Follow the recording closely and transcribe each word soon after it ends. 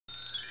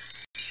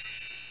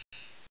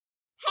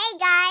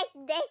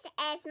This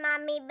is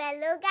Mommy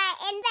Beluga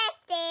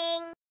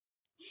Investing.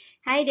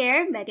 Hi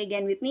there, back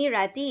again with me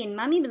Rati in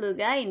Mommy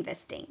Beluga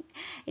Investing.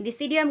 In this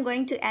video, I'm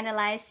going to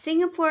analyze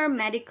Singapore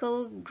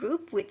Medical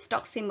Group with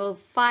stock symbol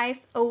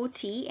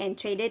 5OT and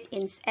traded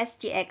in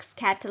SGX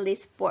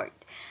Catalyst Board.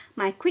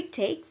 My quick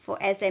take for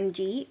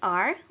SMG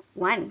are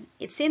 1.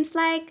 It seems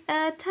like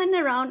a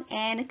turnaround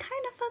and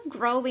kind of a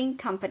growing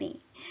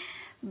company.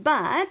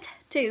 But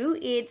 2,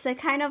 it's a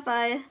kind of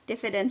a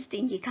dividend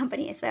stingy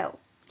company as well.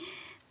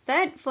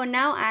 Third, for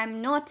now,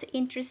 I'm not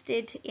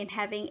interested in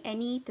having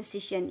any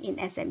position in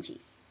SMG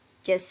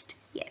just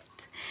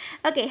yet.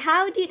 Okay,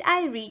 how did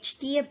I reach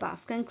the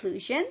above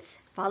conclusions?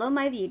 Follow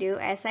my video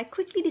as I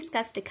quickly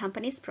discuss the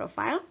company's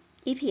profile,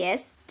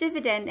 EPS,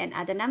 dividend, and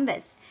other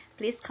numbers.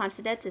 Please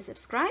consider to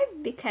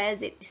subscribe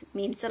because it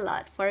means a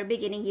lot for a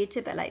beginning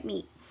YouTuber like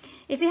me.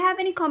 If you have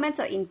any comments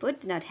or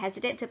input, do not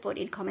hesitate to put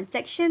in comment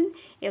section.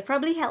 It'll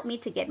probably help me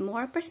to get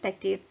more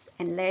perspectives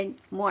and learn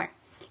more,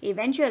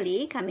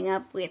 eventually coming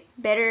up with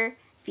better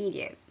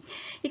video.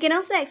 You can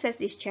also access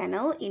this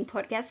channel in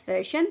podcast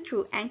version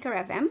through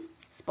AnchorFM,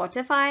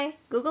 Spotify,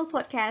 Google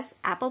Podcasts,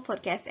 Apple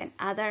Podcasts, and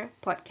other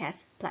podcast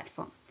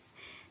platforms.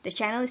 The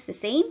channel is the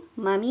same,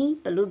 Mommy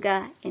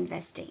Beluga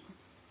Investing.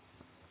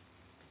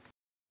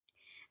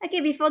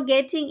 Okay, before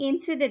getting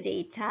into the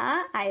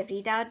data, I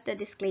read out the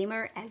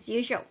disclaimer as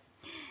usual.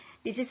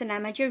 This is an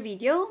amateur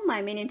video.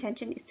 My main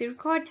intention is to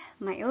record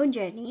my own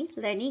journey,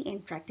 learning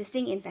and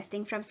practicing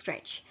investing from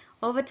scratch.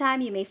 Over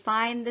time, you may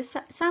find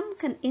some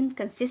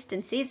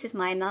inconsistencies in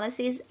my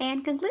analysis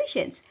and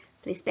conclusions.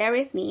 Please bear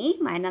with me.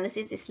 My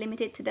analysis is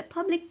limited to the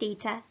public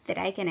data that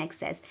I can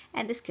access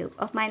and the scope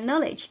of my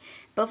knowledge.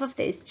 Both of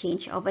those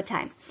change over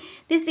time.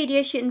 This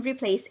video shouldn't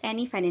replace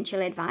any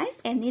financial advice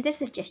and neither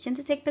suggestion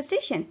to take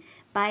position,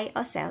 buy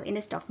or sell in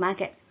the stock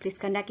market. Please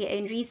conduct your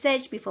own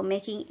research before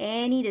making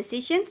any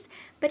decisions.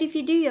 But if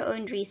you do your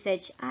own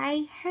research,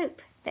 I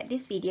hope that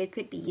this video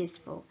could be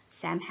useful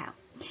somehow.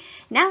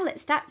 Now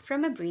let's start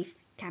from a brief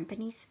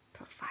company's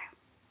profile.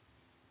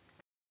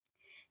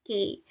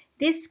 Okay,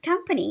 this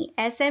company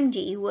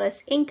SMG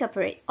was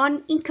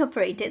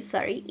incorporated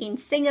in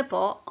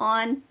Singapore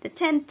on the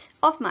 10th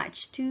of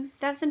March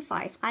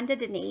 2005 under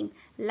the name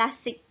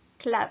Lasik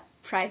Club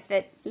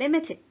Private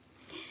Limited.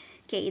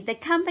 Okay, the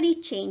company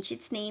changed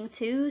its name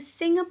to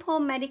Singapore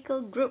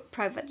Medical Group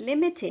Private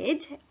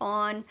Limited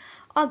on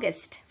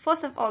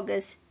 4th of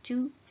August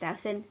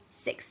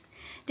 2006.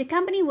 The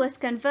company was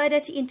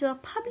converted into a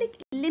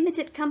public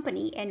limited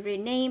company and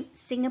renamed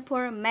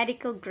Singapore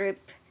Medical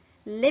Group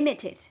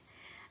Limited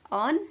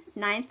on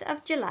 9th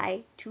of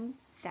July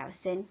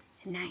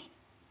 2009.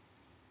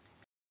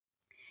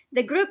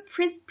 The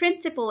group's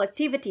principal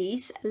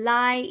activities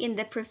lie in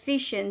the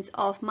provisions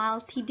of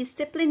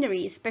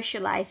multidisciplinary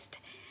specialist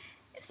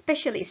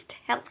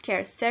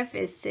healthcare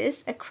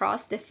services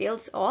across the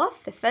fields of,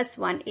 the first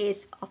one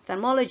is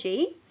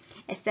ophthalmology,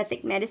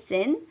 aesthetic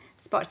medicine,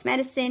 sports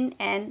medicine,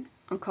 and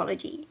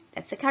oncology.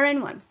 That's the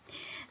current one.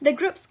 The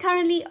group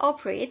currently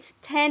operates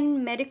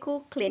 10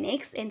 medical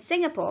clinics in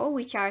Singapore,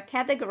 which are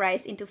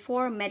categorized into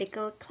 4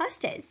 medical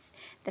clusters.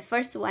 The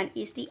first one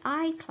is the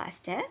eye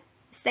cluster.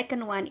 The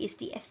second one is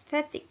the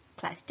aesthetic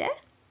cluster.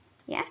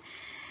 Yeah.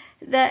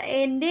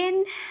 And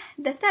then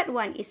the third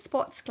one is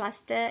sports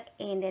cluster,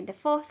 and then the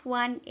fourth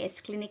one is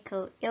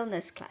clinical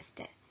illness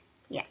cluster.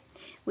 Yeah,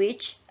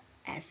 which,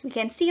 as we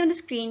can see on the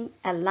screen,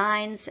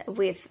 aligns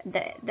with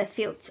the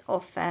fields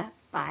offered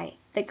by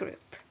the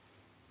group.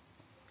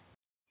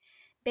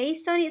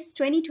 Based on its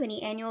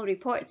 2020 annual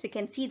reports, we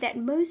can see that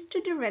most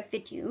of the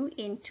revenue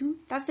in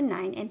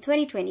 2009 and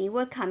 2020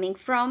 were coming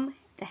from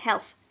the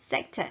health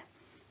sector.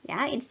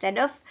 Yeah, instead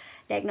of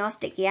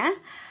diagnostic,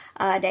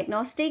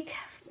 diagnostic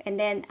and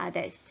then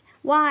others.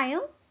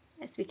 While,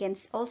 as we can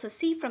also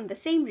see from the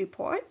same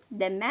report,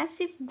 the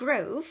massive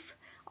growth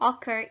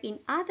occurred in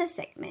other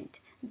segments,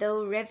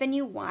 though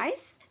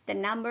revenue-wise, the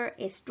number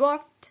is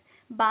dwarfed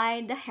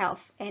by the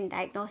health and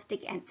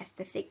diagnostic and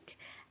aesthetic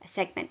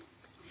segment.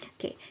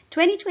 Okay,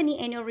 2020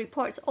 annual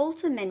reports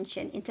also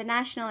mention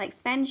international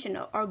expansion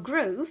or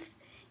growth,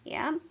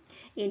 in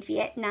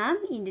Vietnam,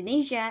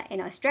 Indonesia, and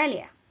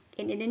Australia.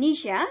 In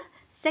Indonesia,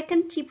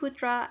 second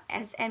Ciputra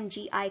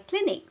SMGI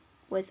clinic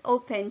was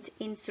opened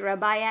in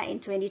Surabaya in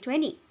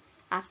 2020,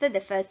 after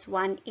the first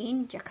one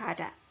in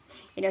Jakarta.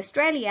 In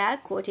Australia,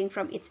 quoting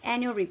from its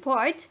annual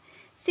report,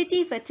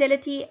 City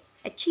Fertility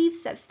achieved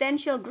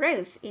substantial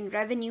growth in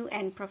revenue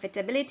and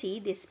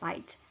profitability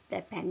despite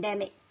the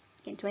pandemic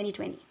in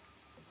 2020.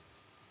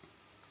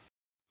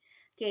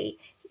 Okay,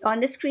 on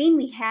the screen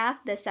we have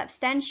the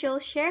substantial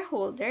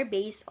shareholder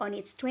based on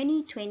its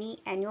 2020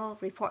 annual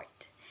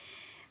report.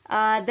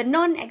 The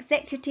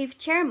non-executive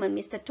chairman,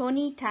 Mr.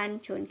 Tony Tan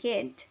Choon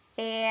Kiat,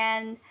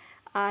 and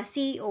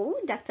CEO,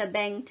 Dr.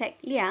 Beng Tek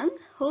Liang,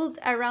 hold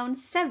around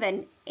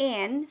 7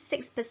 and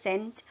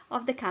 6%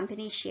 of the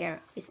company's share,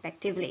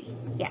 respectively.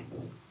 Yeah.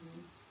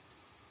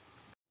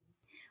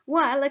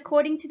 While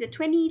according to the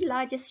 20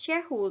 largest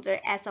shareholder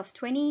as of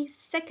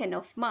 22nd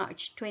of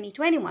March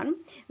 2021,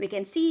 we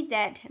can see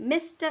that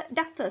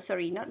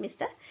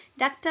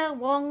Dr.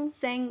 Wong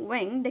Seng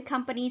Weng, the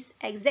company's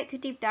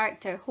executive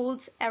director,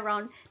 holds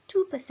around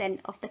 2%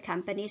 of the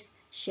company's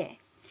share.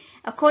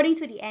 According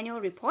to the annual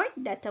report,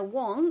 Dr.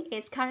 Wong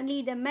is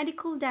currently the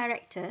medical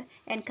director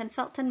and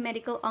consultant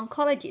medical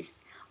oncologist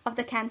of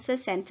the Cancer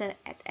Center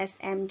at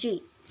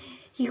SMG.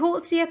 He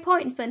holds the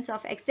appointments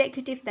of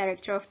Executive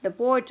Director of the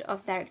Board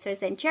of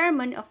Directors and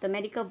Chairman of the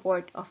Medical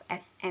Board of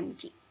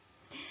SMG.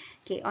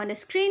 Okay, on the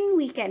screen,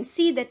 we can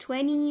see the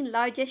 20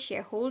 largest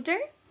shareholder.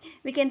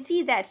 We can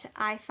see that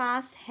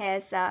iFast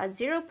has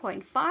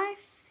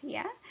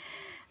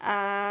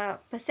 0.5%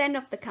 percent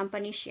of the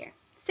company share.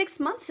 6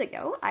 months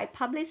ago, I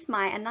published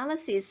my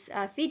analysis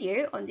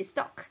video on the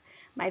stock.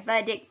 My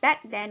verdict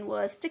back then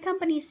was the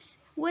company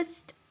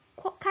was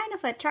kind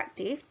of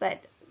attractive,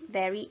 but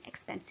very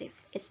expensive.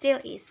 It still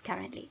is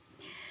currently.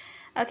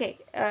 Okay,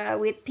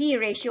 with P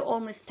ratio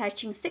almost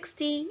touching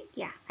 60,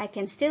 yeah, I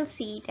can still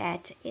see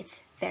that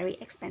it's very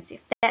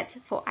expensive. That's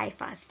for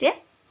iFast, yeah?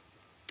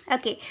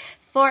 Okay,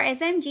 for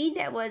SMG,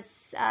 that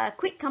was a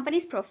quick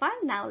company's profile.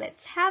 Now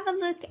let's have a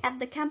look at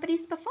the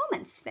company's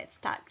performance. Let's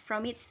start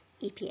from its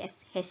EPS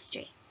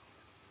history.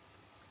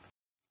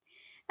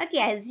 Okay,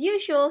 as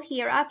usual,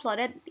 here I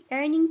plotted the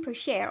earning per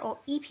share or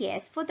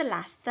EPS for the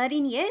last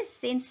 13 years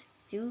since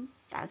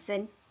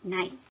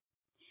 2009.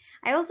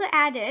 I also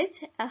added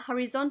a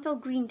horizontal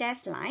green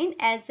dashed line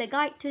as a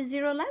guide to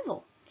zero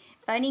level.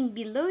 Earning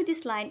below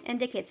this line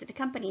indicates that the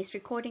company is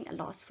recording a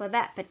loss for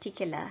that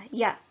particular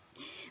year.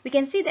 We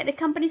can see that the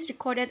company has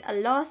recorded a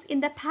loss in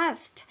the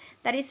past,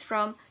 that is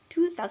from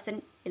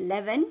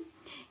 2011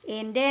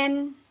 and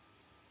then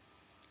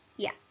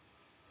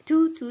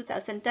to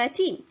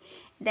 2013,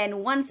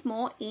 then once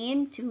more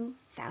in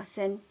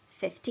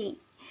 2015.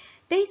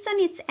 Based on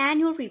its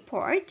annual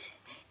report,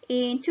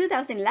 in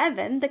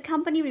 2011, the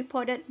company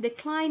reported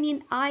decline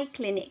in eye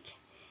clinic.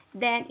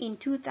 Then in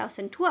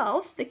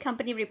 2012, the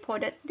company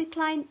reported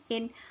decline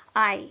in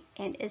eye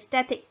and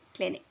aesthetic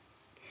clinic,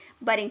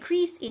 but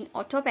increase in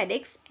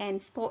orthopedics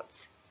and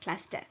sports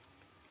cluster.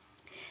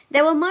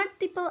 There were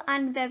multiple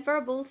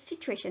unfavorable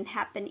situations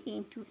happen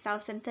in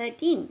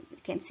 2013. You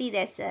can see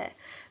there's a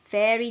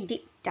very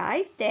deep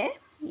dive there.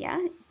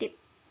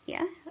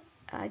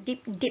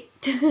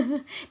 Dipped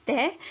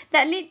there,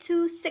 that led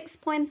to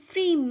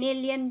 $6.3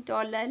 million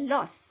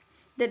loss.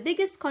 The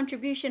biggest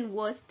contribution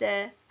was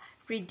the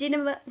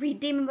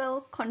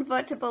redeemable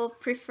convertible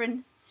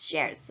preference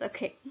shares.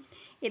 Okay,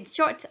 it's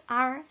short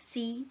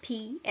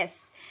RCPS.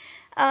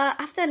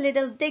 After a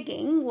little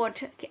digging,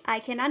 what I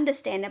can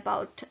understand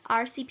about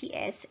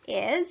RCPS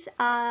is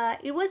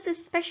it was a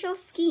special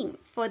scheme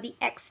for the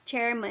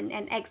ex-chairman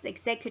and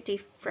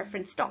ex-executive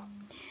preference stock.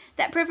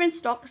 That preference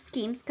stock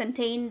schemes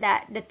contain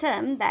the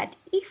term that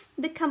if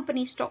the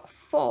company stock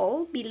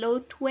fall below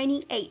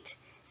 28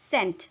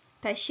 cents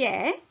per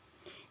share,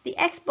 the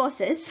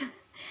ex-bosses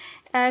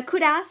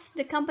could ask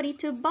the company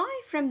to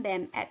buy from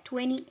them at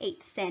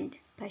 28 cents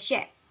per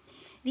share.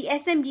 The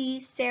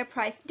SMG share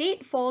price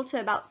did fall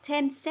to about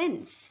 10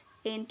 cents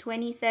in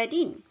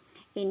 2013.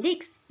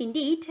 Indeed,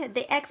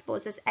 the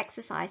ex-bosses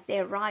exercised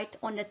their right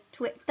on the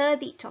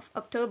 30th of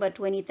October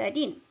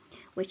 2013,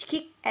 which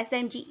kicked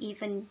SMG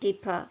even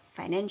deeper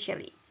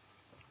financially.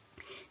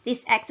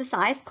 This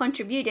exercise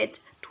contributed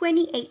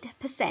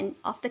 28%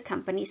 of the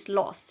company's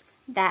loss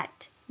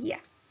that year.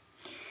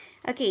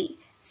 Okay,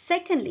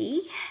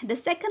 secondly, the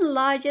second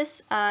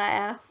largest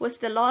was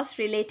the loss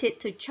related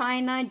to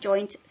China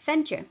joint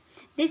venture.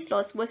 This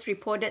loss was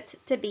reported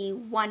to be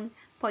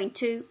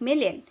 1.2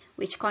 million,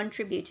 which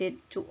contributed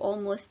to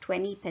almost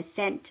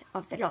 20%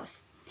 of the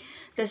loss.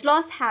 Those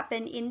losses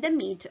happened in the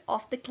midst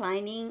of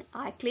declining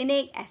eye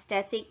clinic,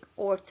 aesthetic,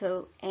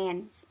 ortho,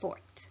 and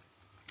sport.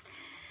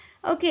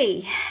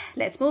 Okay,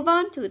 let's move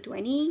on to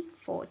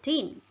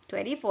 2014.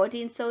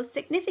 2014 saw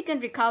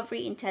significant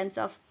recovery in terms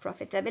of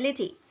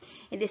profitability.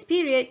 In this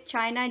period,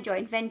 China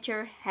joint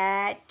venture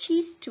had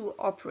ceased to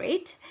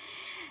operate.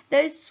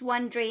 Those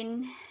one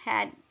drain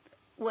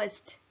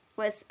was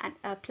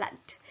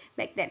unplugged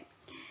back then.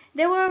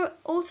 There were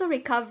also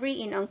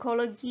recovery in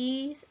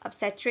oncology,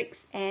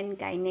 obstetrics, and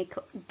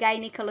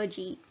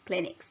gynecology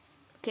clinics.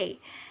 Okay,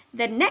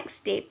 the next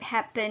step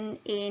happened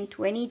in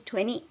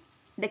 2020.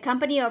 The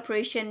company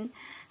operation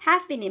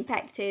have been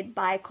impacted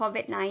by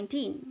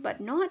COVID-19,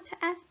 but not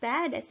as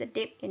bad as the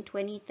dip in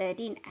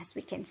 2013, as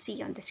we can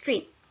see on the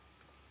screen.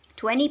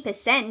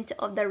 20%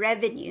 of the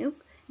revenue,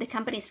 the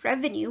company's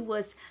revenue,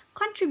 was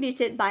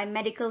contributed by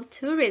medical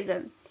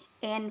tourism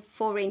and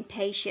foreign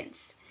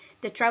patients.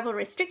 The travel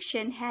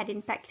restriction had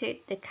impacted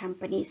the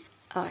company's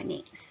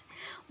earnings.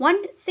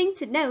 One thing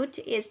to note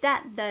is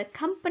that the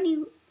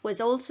company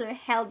was also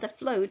held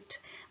afloat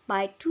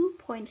by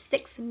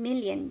 2.6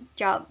 million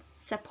job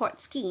support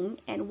scheme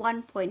and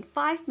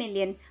 1.5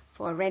 million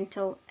for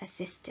rental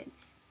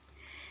assistance.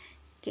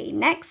 Okay,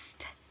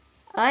 next,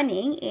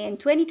 earning in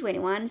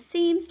 2021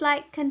 seems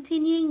like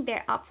continuing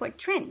their upward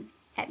trend,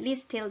 at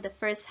least till the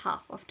first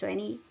half of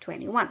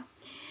 2021.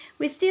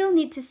 We still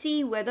need to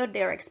see whether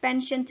their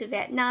expansion to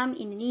Vietnam,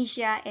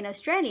 Indonesia, and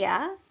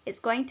Australia is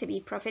going to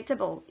be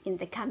profitable in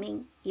the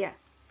coming year.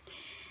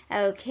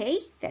 Okay,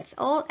 that's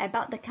all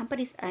about the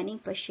company's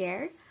earnings per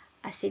share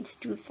since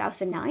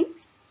 2009.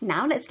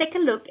 Now let's take a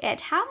look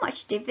at how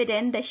much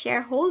dividend the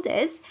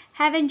shareholders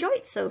have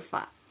enjoyed so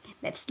far.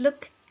 Let's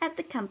look at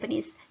the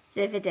company's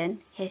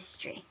dividend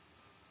history.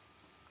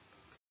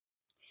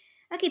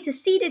 Okay, to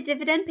see the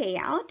dividend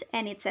payout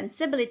and its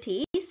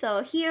sensibility,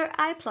 so here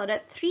I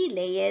plotted 3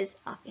 layers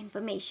of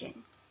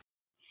information.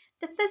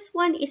 The first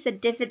one is the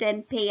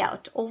dividend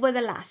payout over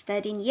the last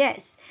 13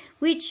 years,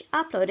 which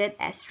are plotted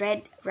as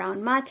red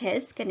round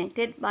markers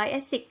connected by a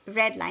thick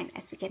red line,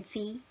 as we can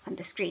see on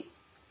the screen.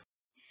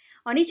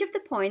 On each of the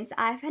points,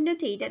 I've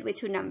annotated with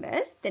 2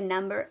 numbers. The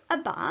number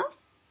above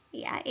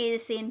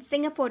is in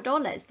Singapore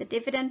dollars, the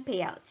dividend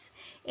payouts,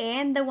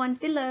 and the ones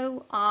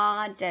below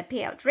are the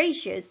payout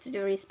ratios to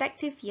the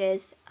respective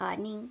year's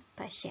earnings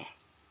per share.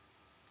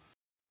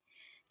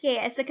 Okay,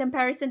 as a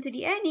comparison to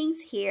the earnings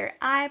here,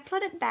 I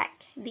plotted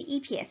back the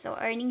EPS or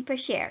earnings per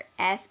share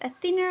as a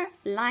thinner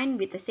line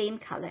with the same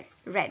color,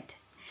 red.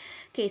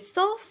 Okay,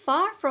 so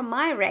far from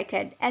my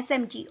record,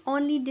 SMG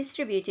only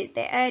distributed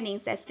their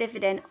earnings as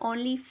dividend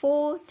only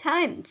 4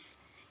 times.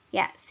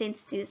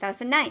 Since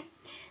 2009.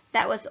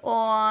 That was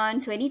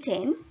on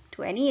 2010,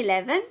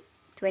 2011,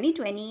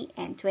 2020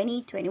 and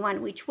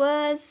 2021, which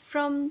was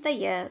from the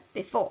year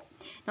before.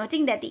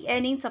 Noting that the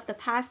earnings of the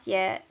past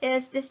year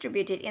is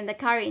distributed in the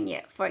current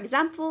year. For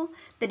example,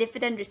 the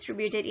dividend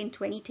distributed in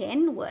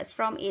 2010 was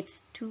from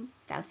its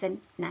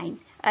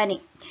 2009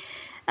 earning.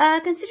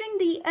 Considering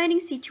the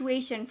earnings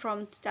situation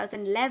from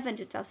 2011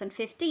 to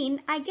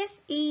 2015, I guess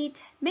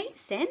it made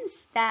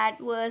sense that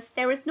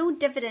there was no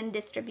dividend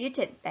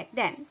distributed back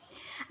then.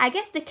 I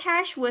guess the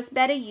cash was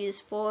better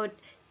used for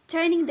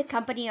turning the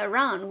company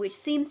around, which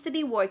seems to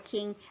be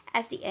working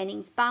as the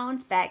earnings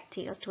bounce back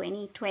till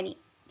 2020.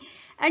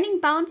 Earning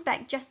bounce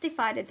back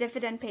justified a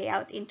dividend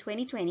payout in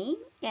 2020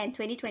 and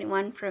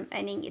 2021 from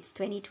earning its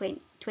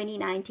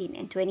 2019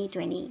 and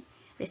 2020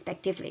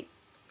 respectively.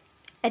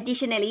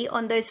 Additionally,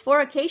 on those 4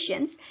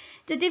 occasions,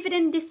 the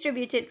dividend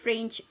distributed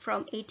ranged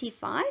from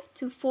 85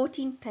 to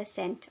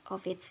 14%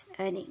 of its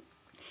earnings.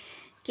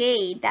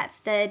 Okay, that's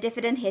the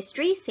dividend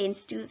history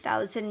since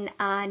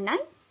 2009.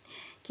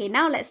 Okay,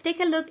 now let's take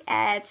a look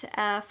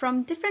at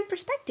from different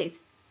perspectives.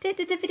 Did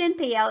the dividend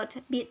payout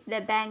beat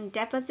the bank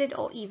deposit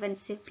or even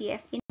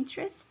CPF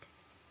interest?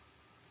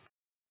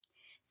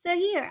 So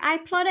here I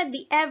plotted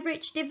the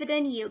average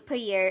dividend yield per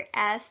year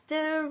as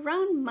the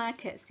round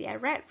markers,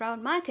 red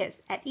round markers.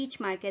 At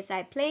each markers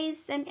I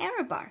place an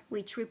error bar,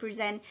 which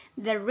represent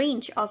the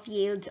range of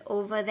yields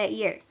over the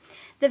year.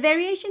 The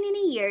variation in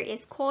a year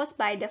is caused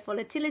by the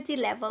volatility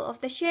level of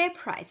the share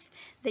price.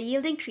 The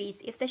yield increase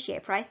if the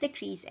share price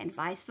decrease and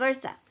vice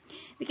versa.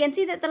 We can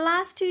see that the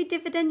last 2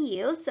 dividend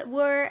yields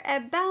were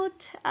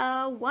about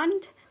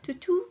 1 to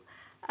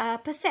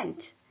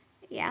 2%.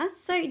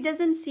 So it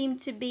doesn't seem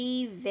to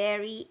be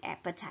very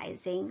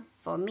appetizing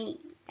for me,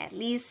 at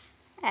least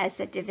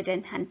as a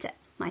dividend hunter.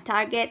 My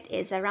target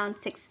is around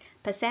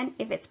 6%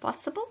 if it's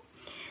possible.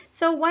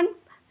 So 1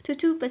 to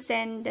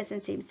 2%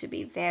 doesn't seem to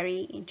be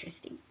very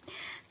interesting.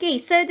 Okay,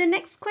 so the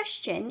next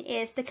question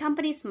is the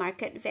company's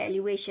market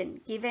valuation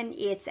given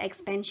its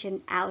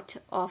expansion out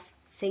of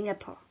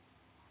Singapore.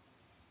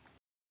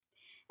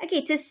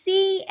 Okay, to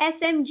see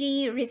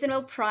SMG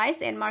reasonable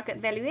price and market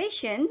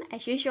valuation,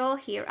 as usual,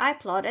 here I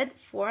plotted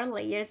 4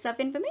 layers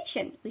of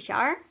information, which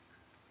are: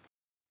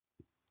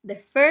 the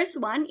first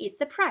one is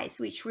the price,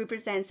 which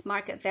represents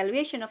market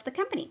valuation of the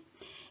company.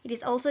 It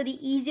is also the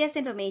easiest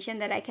information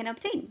that I can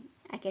obtain.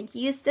 I can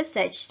use the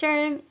search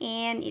term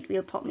and it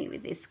will pop me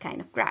with this kind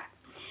of graph.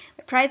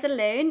 The price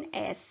alone,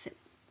 as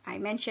I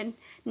mentioned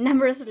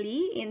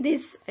numerously in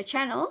this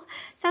channel,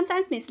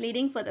 sometimes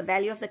misleading for the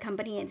value of the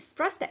company and its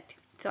prospect.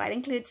 So I'd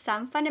include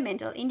some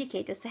fundamental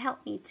indicators to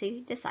help me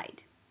to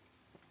decide.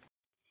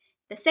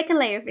 The second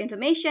layer of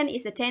information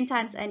is the 10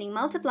 times earning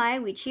multiply,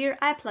 which here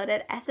I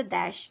plotted as a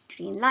dashed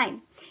green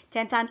line.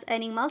 10 times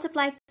earning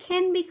multiply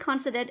can be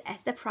considered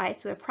as the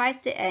price where price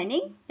to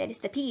earning, that is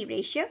the PE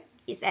ratio,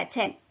 is at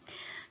 10.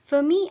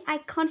 For me, I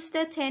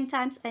consider 10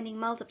 times earning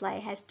multiply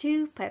has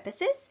 2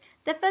 purposes.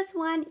 The first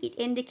one, it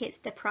indicates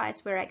the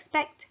price where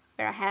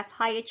I have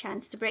higher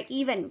chance to break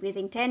even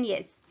within 10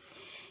 years.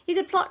 You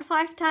could plot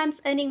 5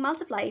 times earning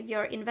multiply if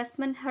your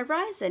investment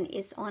horizon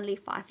is only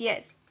 5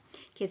 years.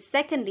 Okay,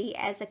 secondly,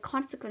 as a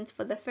consequence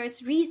for the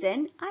first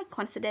reason, I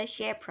consider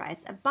share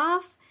price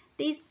above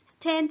this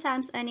 10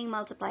 times earning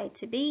multiply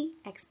to be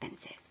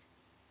expensive.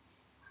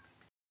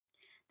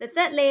 The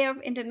third layer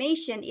of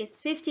information is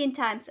 15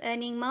 times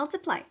earning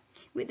multiply.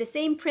 With the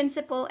same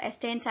principle as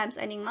 10 times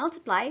earning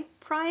multiply,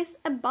 price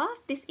above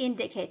this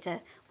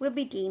indicator will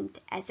be deemed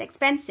as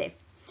expensive.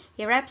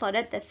 Here I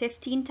plotted the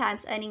 15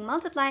 times earning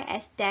multiply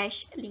as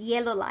dashed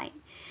yellow line.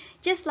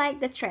 Just like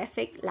the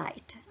traffic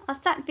light, I'll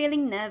start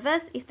feeling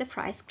nervous if the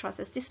price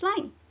crosses this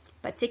line,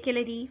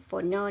 particularly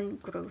for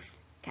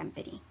non-growth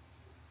company.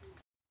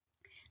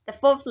 The The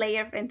fourth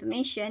layer of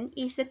information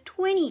is the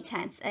 20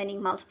 times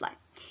earning multiplier.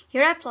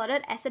 Here I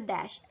plotted as a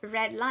dashed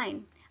red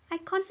line. I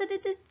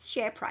considered the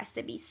share price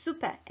to be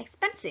super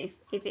expensive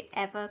if it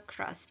ever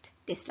crossed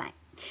this line.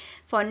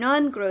 For a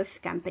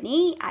non-growth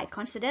company, I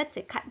considered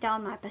to cut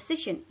down my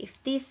position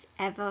if this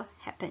ever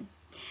happened.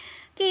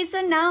 Okay,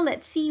 so now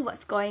let's see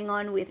what's going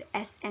on with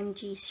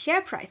SMG's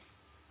share price.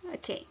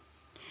 Okay,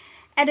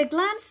 at a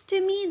glance,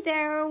 to me,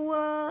 there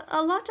were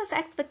a lot of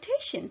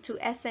expectation to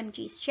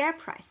SMG's share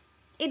price.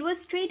 It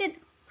was traded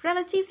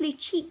relatively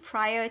cheap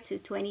prior to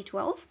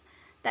 2012,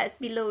 that's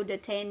below the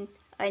 10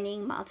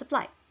 earning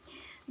multiplier.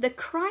 The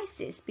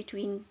crisis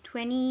between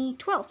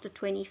 2012 to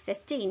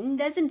 2015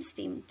 doesn't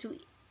seem to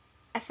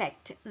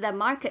affect the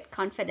market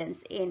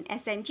confidence in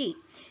SMG,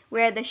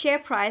 where the share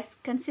price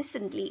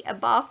consistently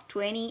above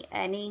 20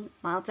 earning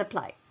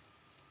multiplier.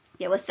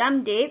 There was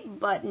some dip,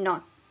 but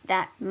not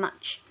that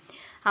much.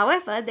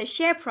 However, the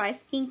share price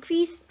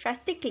increased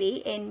drastically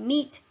in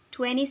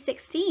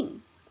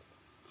mid-2016.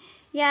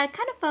 Yeah,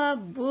 kind of a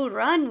bull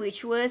run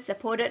which was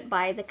supported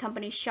by the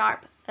company's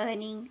sharp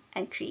earning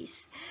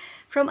increase.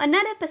 From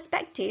another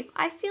perspective,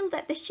 I feel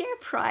that the share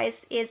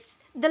price is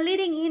the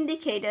leading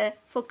indicator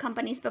for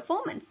company's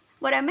performance.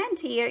 What I meant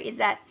here is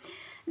that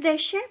the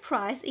share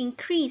price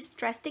increased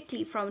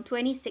drastically from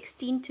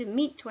 2016 to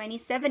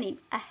mid-2017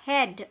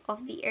 ahead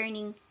of the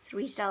earnings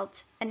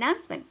result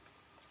announcement.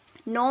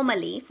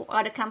 Normally, for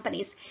other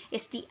companies,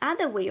 it's the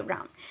other way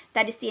around.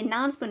 That is, the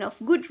announcement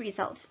of good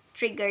results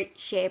triggered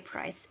share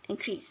price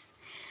increase.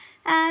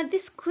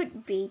 This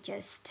could be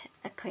just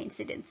a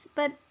coincidence,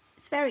 but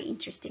it's very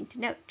interesting to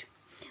note.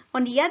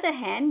 On the other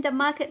hand, the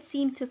market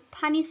seemed to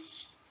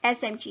punish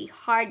SMG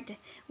hard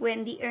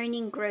when the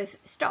earning growth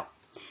stopped.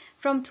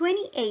 From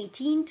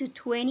 2018 to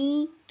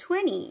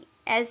 2020,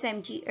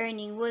 SMG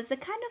earning was a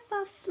kind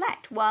of a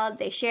flat while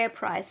the share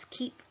price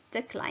kept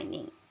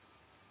declining.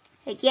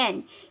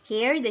 Again,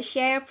 here the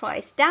share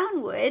price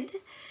downward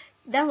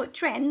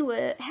trend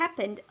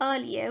happened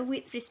earlier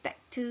with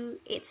respect to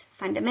its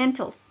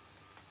fundamentals.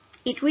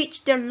 It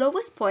reached the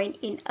lowest point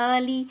in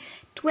early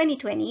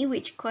 2020,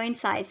 which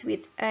coincides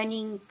with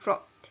earning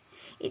dropped.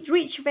 It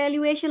reached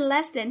valuation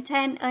less than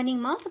 10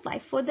 earning multiplier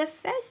for the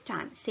first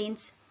time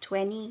since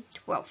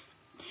 2012.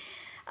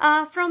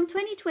 From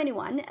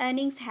 2021,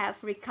 earnings have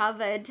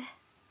recovered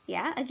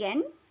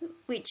again,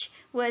 which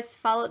was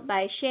followed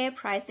by share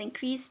price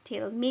increase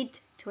till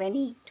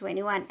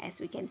mid-2021, as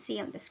we can see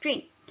on the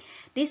screen.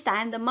 This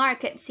time, the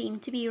market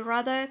seemed to be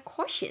rather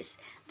cautious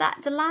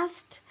that the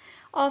last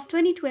of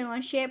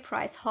 2021 share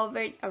price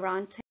hovered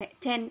around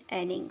 10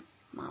 earnings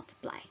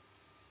multiply.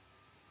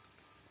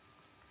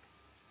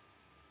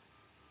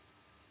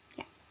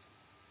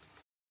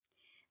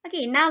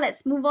 Okay, now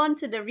let's move on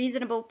to the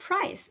reasonable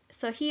price.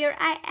 So here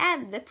I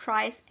add the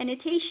price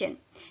annotation.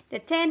 The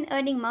 10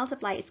 earning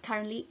multiplier is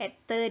currently at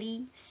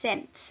 30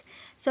 cents.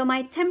 So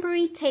my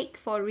temporary take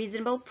for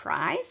reasonable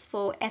price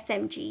for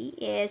SMG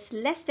is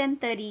less than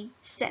 30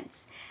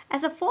 cents.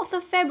 As of 4th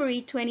of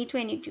February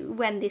 2022,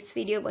 when this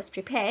video was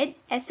prepared,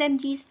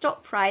 SMG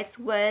stock price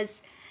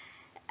was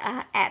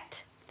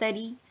at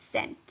 30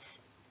 cents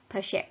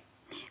per share,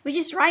 which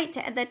is right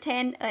at the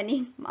 10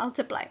 earning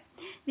multiplier.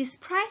 This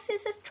price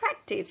is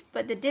attractive,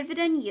 but the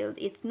dividend yield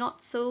is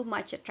not so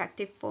much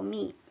attractive for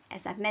me.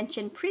 As I've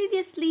mentioned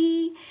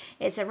previously,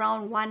 it's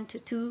around 1 to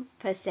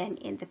 2%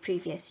 in the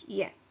previous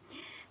year.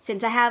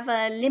 Since I have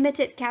a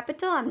limited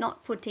capital, I'm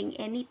not putting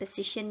any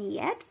position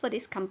yet for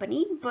this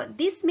company, but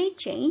this may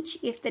change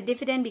if the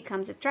dividend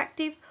becomes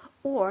attractive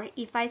or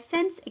if I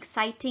sense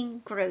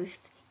exciting growth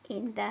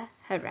in the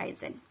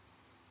horizon.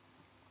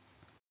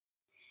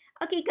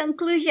 Okay,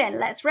 conclusion.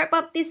 Let's wrap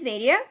up this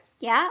video.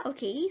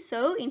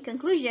 So in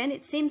conclusion,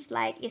 it seems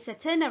like it's a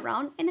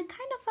turnaround and a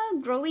kind of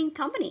a growing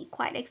company.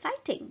 Quite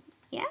exciting.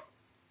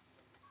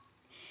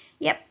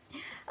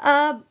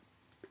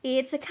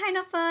 It's a kind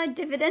of a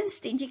dividend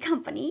stingy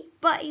company,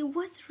 but it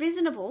was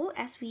reasonable,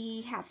 as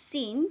we have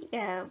seen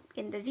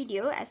in the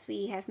video, as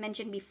we have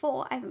mentioned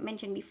before.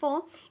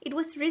 It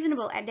was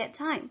reasonable at that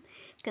time,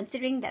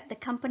 considering that the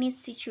company's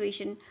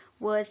situation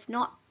was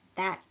not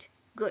that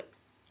good.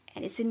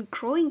 And it's in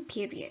growing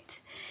period.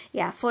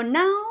 For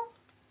now,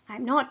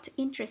 I'm not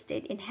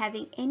interested in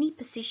having any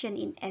position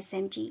in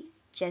SMG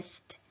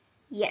just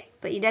yet.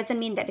 But it doesn't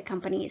mean that the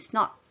company is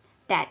not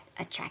that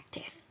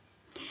attractive.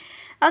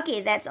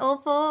 Okay, that's all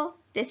for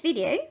this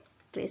video.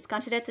 Please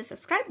consider to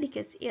subscribe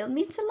because it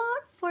means a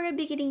lot for a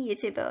beginning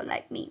YouTuber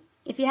like me.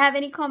 If you have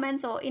any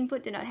comments or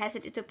input, do not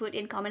hesitate to put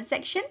in comment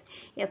section.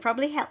 It'll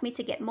probably help me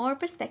to get more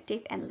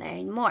perspective and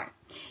learn more.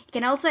 You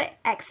can also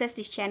access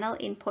this channel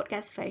in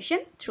podcast version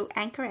through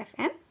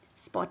AnchorFM,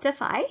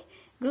 Spotify,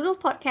 Google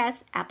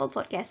Podcasts, Apple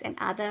Podcasts, and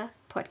other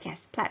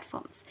podcast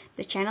platforms.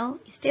 The channel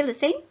is still the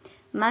same,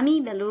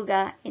 Mami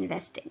Beluga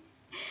Investing.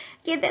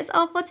 Okay, that's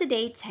all for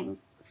today.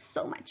 Thanks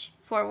so much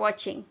for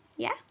watching.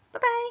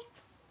 Bye-bye.